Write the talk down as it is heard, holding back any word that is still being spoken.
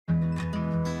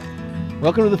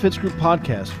Welcome to the Fitz Group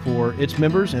podcast for its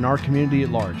members and our community at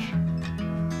large.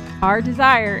 Our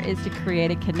desire is to create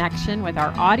a connection with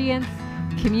our audience,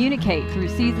 communicate through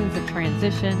seasons of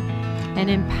transition, and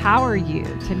empower you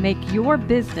to make your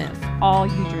business all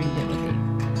you dreamed it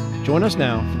would be. Join us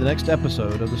now for the next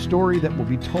episode of the story that will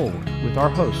be told with our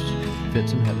hosts,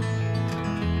 Fitz and Heather.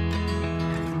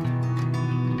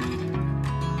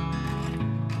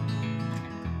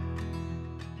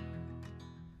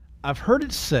 I've heard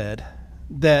it said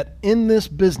that in this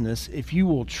business, if you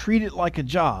will treat it like a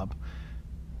job,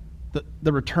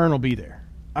 the return will be there.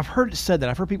 I've heard it said that.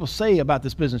 I've heard people say about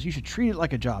this business, you should treat it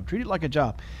like a job, treat it like a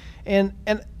job. And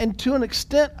to an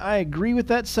extent, I agree with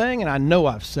that saying, and I know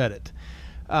I've said it.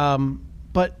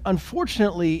 But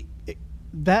unfortunately,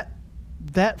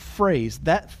 that phrase,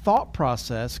 that thought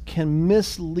process can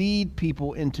mislead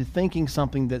people into thinking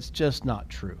something that's just not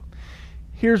true.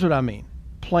 Here's what I mean,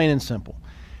 plain and simple.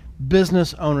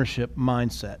 Business ownership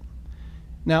mindset.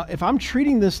 Now, if I'm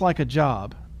treating this like a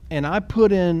job and I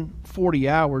put in 40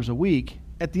 hours a week,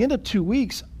 at the end of 2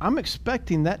 weeks, I'm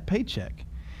expecting that paycheck.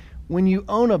 When you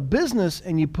own a business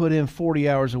and you put in 40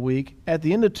 hours a week, at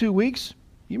the end of 2 weeks,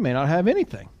 you may not have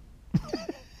anything.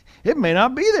 It may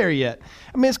not be there yet.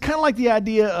 I mean, it's kind of like the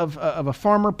idea of a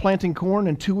farmer planting corn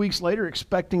and 2 weeks later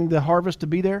expecting the harvest to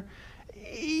be there.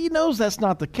 He knows that's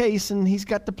not the case, and he's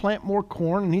got to plant more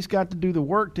corn, and he's got to do the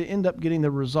work to end up getting the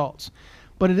results.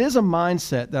 But it is a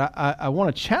mindset that I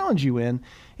want to challenge you in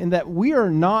that we are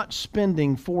not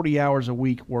spending 40 hours a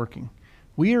week working.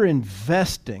 We are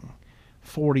investing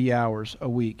 40 hours a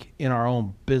week in our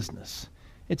own business.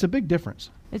 It's a big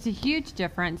difference. It's a huge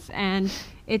difference, and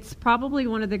it's probably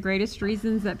one of the greatest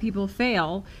reasons that people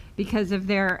fail because of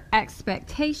their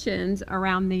expectations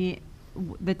around the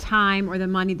time or the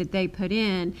money that they put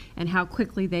in and how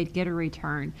quickly they'd get a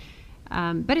return.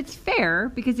 But it's fair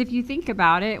because if you think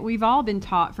about it, we've all been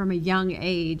taught from a young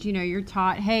age, you're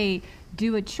taught, hey,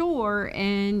 do a chore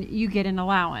and you get an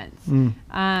allowance.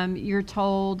 You're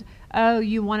told, oh,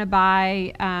 you want to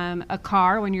buy a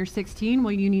car when you're 16?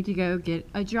 Well, you need to go get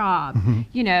a job.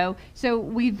 So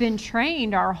we've been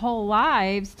trained our whole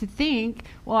lives to think,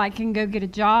 well, I can go get a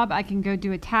job, I can go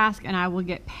do a task, and I will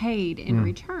get paid in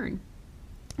return.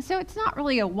 So it's not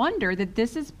really a wonder that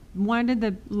this is one of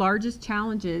the largest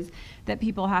challenges that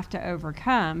people have to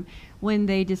overcome when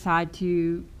they decide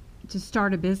to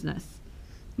start a business.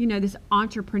 This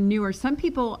entrepreneur, some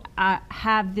people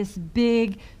have this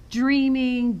big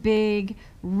dreaming, big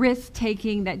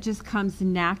risk-taking that just comes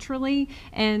naturally,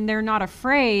 and they're not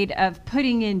afraid of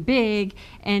putting in big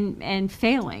and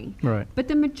failing. Right. But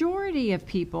the majority of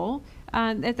people,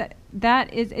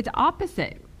 it's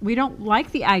opposite. We don't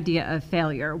like the idea of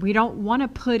failure. We don't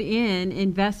want to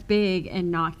invest big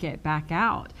and not get back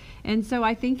out. And so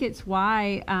I think it's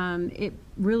why it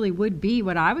really would be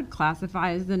what I would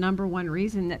classify as the number one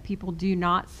reason that people do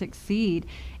not succeed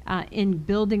in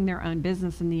building their own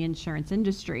business in the insurance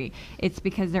industry. It's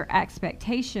because their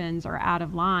expectations are out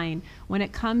of line when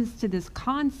it comes to this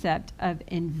concept of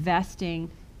investing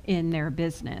in their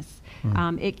business.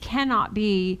 It cannot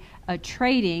be a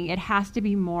trading. It has to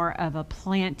be more of a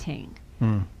planting.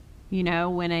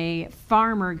 When a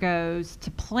farmer goes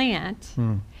to plant,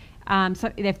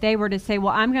 so if they were to say,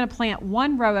 well, I'm going to plant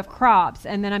one row of crops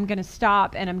and then I'm going to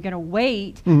stop and I'm going to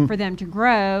wait for them to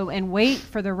grow and wait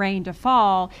for the rain to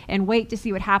fall and wait to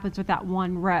see what happens with that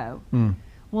one row.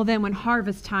 Well, then when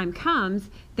harvest time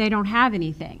comes, they don't have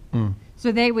anything.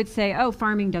 So they would say, oh,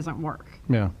 farming doesn't work.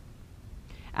 Yeah.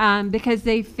 Because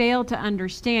they fail to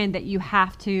understand that you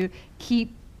have to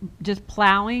keep just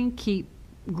plowing, keep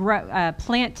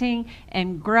planting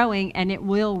and growing, and it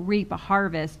will reap a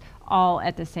harvest all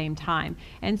at the same time.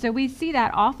 And so we see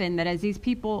that often, that as these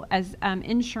people, as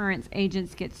insurance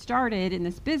agents get started in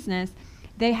this business,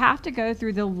 they have to go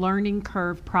through the learning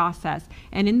curve process.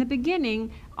 And in the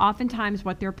beginning, oftentimes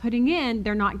what they're putting in,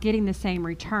 they're not getting the same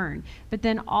return. But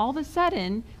then all of a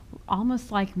sudden,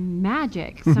 almost like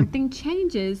magic, something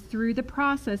changes through the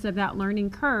process of that learning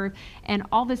curve, and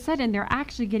all of a sudden they're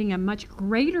actually getting a much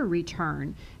greater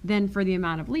return than for the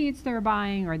amount of leads they're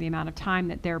buying or the amount of time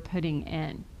that they're putting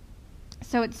in.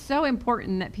 So it's so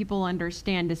important that people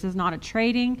understand this is not a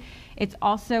trading. It's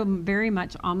also very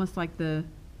much almost like the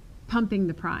priming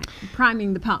the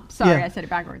pump. Sorry, yeah. I said it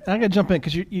backwards. I got to jump in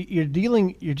because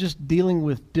you're just dealing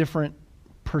with different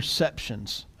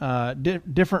perceptions,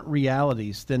 different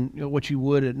realities than what you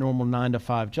would at a normal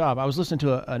 9-to-5 job. I was listening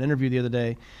to an interview the other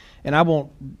day, and I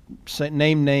won't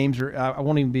name names, or I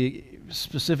won't even be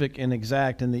specific and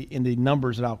exact in the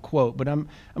numbers that I'll quote. But I'm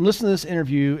listening to this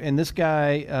interview, and this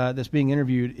guy that's being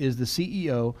interviewed is the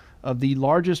CEO of the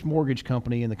largest mortgage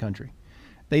company in the country.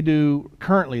 They do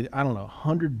currently, I don't know,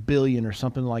 100 billion or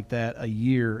something like that a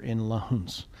year in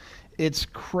loans. It's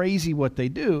crazy what they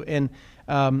do. And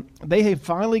they have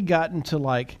finally gotten to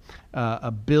like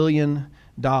 $1 billion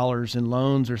in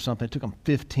loans or something. It took them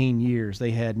 15 years.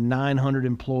 They had 900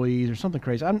 employees or something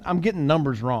crazy. I'm getting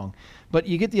numbers wrong, but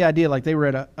you get the idea. Like they were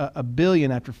at a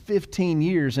billion after 15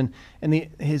 years, and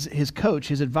his coach,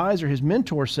 his advisor, his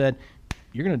mentor said,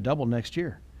 "You're going to double next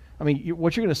year." I mean,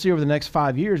 what you're going to see over the next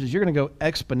 5 years is you're going to go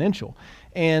exponential.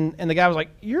 And the guy was like,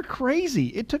 "You're crazy.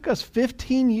 It took us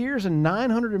 15 years and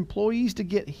 900 employees to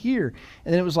get here."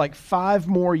 And then it was like 5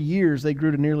 more years. They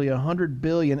grew to nearly 100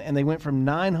 billion, and they went from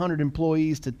 900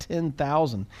 employees to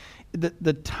 10,000. The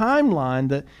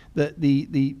timeline,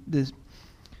 the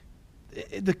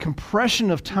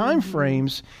compression of time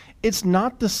frames, it's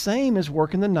not the same as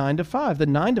working the 9 to 5. The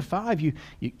 9 to 5, you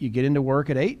get into work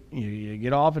at 8, you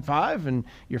get off at 5, and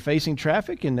you're facing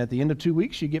traffic, and at the end of 2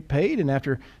 weeks you get paid, and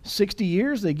after 60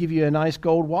 years they give you a nice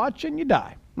gold watch and you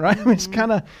die, right? I mean, it's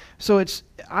kind of, so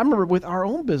I remember with our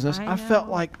own business, I felt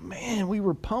like, man, we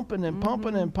were pumping and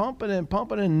pumping and pumping and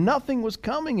pumping, and nothing was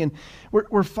coming, and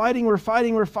we're fighting,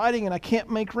 and I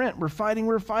can't make rent. We're fighting,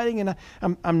 and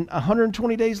I'm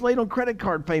 120 days late on credit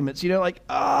card payments,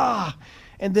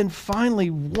 And then finally,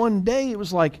 one day, it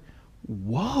was like,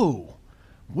 whoa,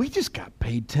 we just got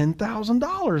paid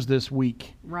 $10,000 this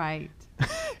week. Right.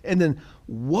 And then,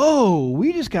 whoa,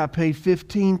 we just got paid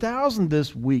 $15,000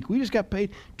 this week. We just got paid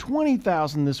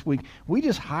 $20,000 this week. We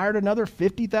just hired another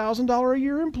 $50,000 a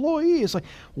year employee. It's like,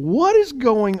 what is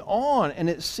going on? And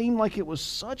it seemed like it was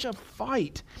such a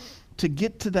fight to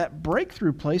get to that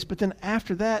breakthrough place. But then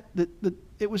after that,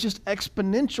 it was just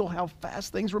exponential how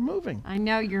fast things were moving. I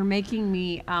know you're making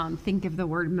me think of the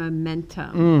word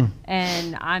momentum,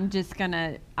 and I'm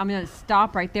gonna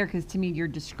stop right there, because to me you're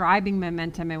describing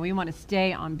momentum, and we want to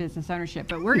stay on business ownership,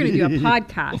 but we're going to do a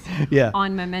podcast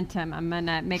on momentum. I'm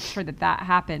gonna make sure that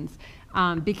happens.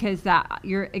 Because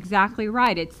you're exactly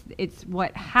right. It's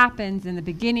what happens in the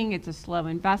beginning. It's a slow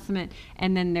investment,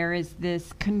 and then there is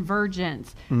this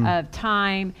convergence of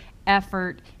time,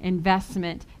 effort,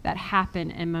 investment that happen,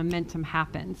 and momentum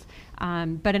happens.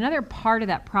 But another part of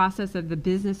that process of the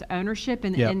business ownership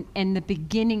and the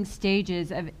beginning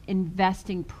stages of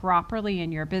investing properly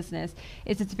in your business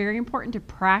is it's very important to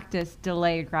practice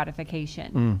delayed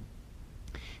gratification.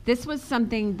 This was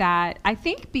something that I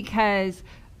think, because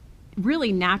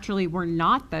really naturally we're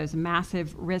not those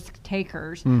massive risk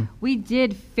takers. We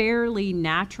did fairly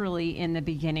naturally in the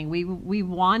beginning. We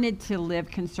wanted to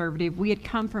live conservative. We had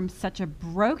come from such a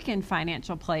broken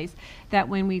financial place that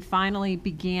when we finally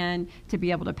began to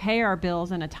be able to pay our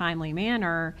bills in a timely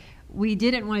manner, we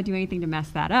didn't want to do anything to mess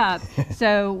that up.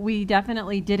 So we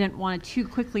definitely didn't want to too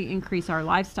quickly increase our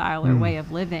lifestyle or way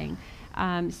of living.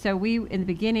 So in the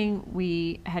beginning,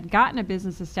 we had gotten a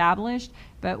business established,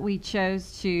 but we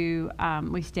chose to,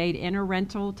 we stayed in a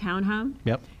rental townhome.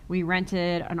 Yep. We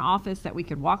rented an office that we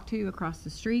could walk to across the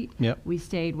street. Yep. We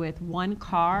stayed with one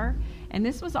car. And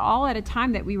this was all at a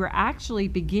time that we were actually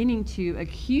beginning to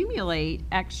accumulate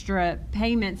extra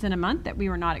payments in a month that we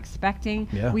were not expecting.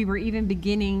 Yeah. We were even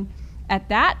beginning at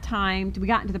that time, we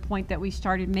got to the point that we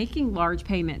started making large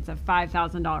payments of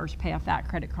 $5,000 to pay off that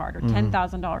credit card, or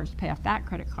 $10,000 to pay off that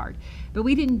credit card. But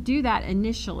we didn't do that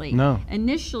initially. No.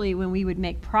 Initially, when we would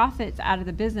make profits out of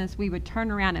the business, we would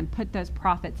turn around and put those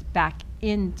profits back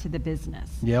into the business.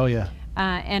 Yeah, oh yeah.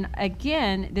 And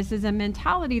again, this is a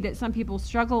mentality that some people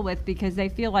struggle with, because they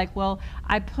feel like, well,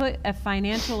 I put a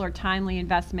financial or timely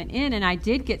investment in, and I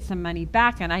did get some money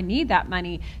back, and I need that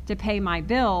money to pay my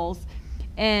bills.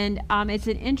 And it's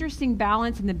an interesting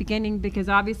balance in the beginning, because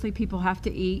obviously people have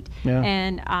to eat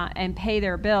and pay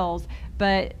their bills,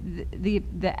 but the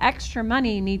extra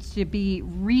money needs to be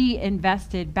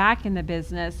reinvested back in the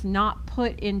business, not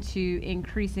put into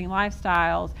increasing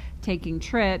lifestyles, taking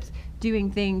trips, doing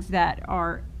things that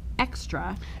are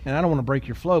extra. And I don't want to break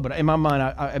your flow, but in my mind,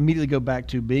 I immediately go back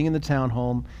to being in the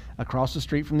townhome across the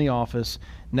street from the office.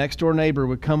 Next door neighbor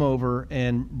would come over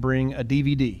and bring a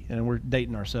DVD, and we're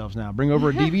dating ourselves now. Bring over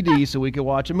a DVD so we could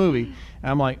watch a movie.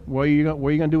 And I'm like, what are you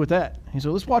going to do with that? He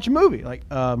said, let's watch a movie. Like,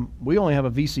 we only have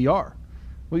a VCR.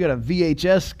 We got a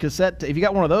VHS cassette. If you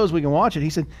got one of those, we can watch it. He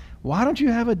said, why don't you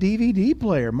have a DVD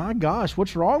player? My gosh,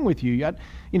 what's wrong with you?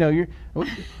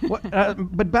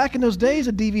 But back in those days,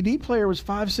 a DVD player was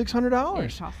 $500-600.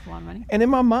 It costs a lot of money. And in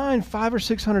my mind, $500 or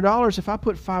 $600. If I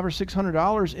put $500 or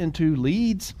 $600 into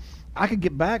leads, I could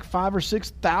get back $5,000 or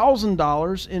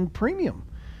 $6,000 in premium.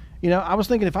 I was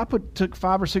thinking if I took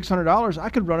 $500 or $600, I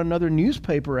could run another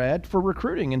newspaper ad for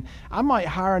recruiting, and I might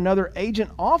hire another agent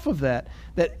off of that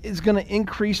is going to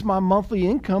increase my monthly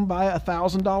income by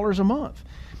 $1,000 a month.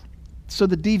 So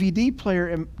the DVD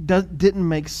player didn't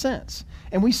make sense.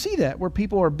 And we see that where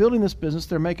people are building this business,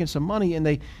 they're making some money,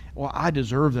 and I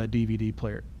deserve that DVD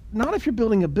player. Not if you're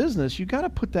building a business. You got to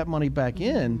put that money back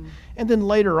in, and then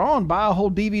later on buy a whole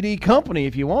DVD company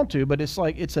if you want to. But it's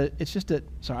like sorry,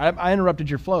 I interrupted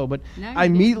your flow, but No, I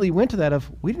immediately went to that of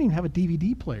we didn't even have a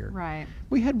DVD player. Right.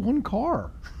 We had one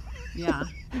car. Yeah.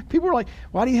 People were like,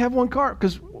 "Why do you have one car?"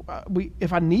 Because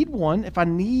if I need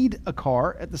a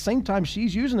car at the same time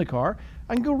she's using the car,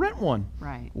 I can go rent one.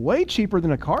 Right. Way cheaper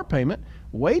than a car payment.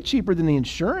 Way cheaper than the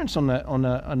insurance on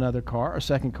another car, a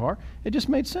second car. It just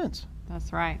made sense.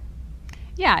 That's right.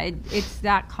 Yeah, it's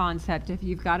that concept. If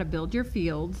you've got to build your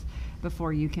fields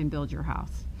before you can build your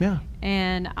house. Yeah.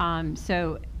 And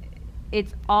so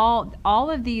it's all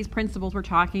of these principles we're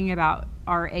talking about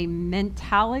are a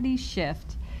mentality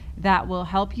shift that will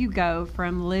help you go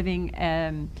from living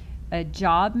a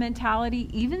job mentality,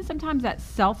 even sometimes that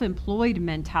self-employed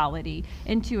mentality,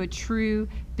 into a true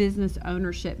business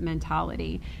ownership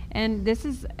mentality. And this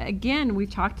is, again, we've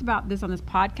talked about this on this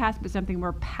podcast, but something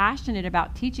we're passionate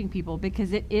about teaching people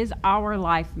because it is our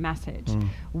life message.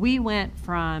 We went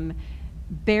from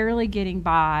barely getting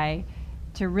by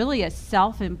to really a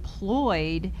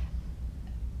self-employed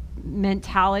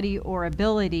mentality or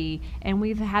ability, and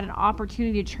we've had an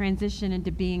opportunity to transition into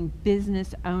being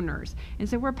business owners. And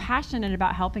so we're passionate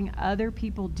about helping other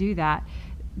people do that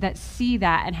see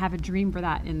that and have a dream for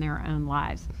that in their own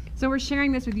lives. So we're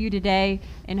sharing this with you today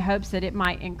in hopes that it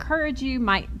might encourage you,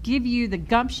 might give you the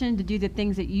gumption to do the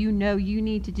things that you know you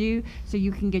need to do so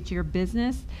you can get your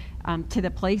business to the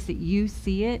place that you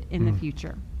see it in the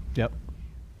future. Yep.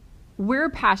 We're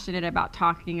passionate about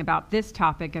talking about this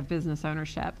topic of business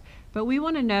ownership, but we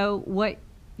want to know what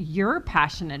you're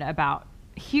passionate about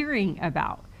hearing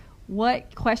about.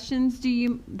 What questions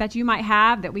that you might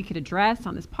have that we could address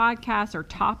on this podcast, or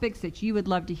topics that you would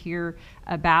love to hear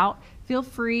about? Feel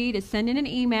free to send in an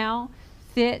email,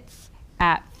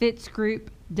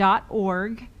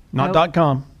 fitz@fitzgroup.org. Not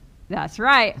 .com. That's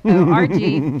right.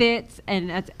 O-R-G, Fitz, and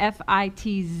that's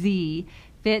F-I-T-Z,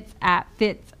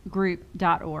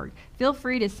 fitz@fitzgroup.org. Feel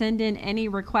free to send in any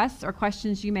requests or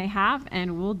questions you may have,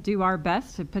 and we'll do our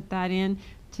best to put that in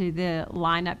to the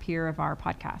lineup here of our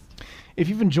podcast. If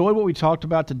you've enjoyed what we talked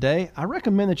about today, I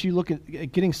recommend that you look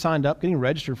at getting signed up, getting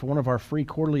registered for one of our free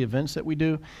quarterly events that we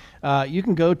do. You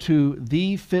can go to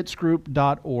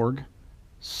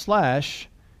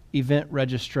thefitzgroup.org/event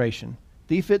registration.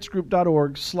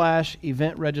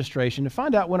 thefitzgroup.org/event registration to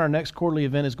find out when our next quarterly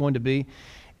event is going to be.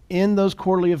 In those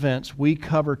quarterly events, we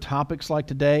cover topics like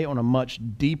today on a much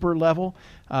deeper level,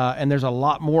 and there's a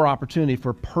lot more opportunity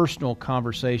for personal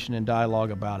conversation and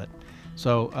dialogue about it.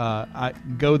 So I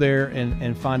go there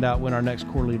and find out when our next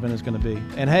quarterly event is going to be.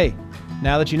 And hey,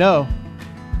 now that you know,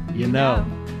 you know.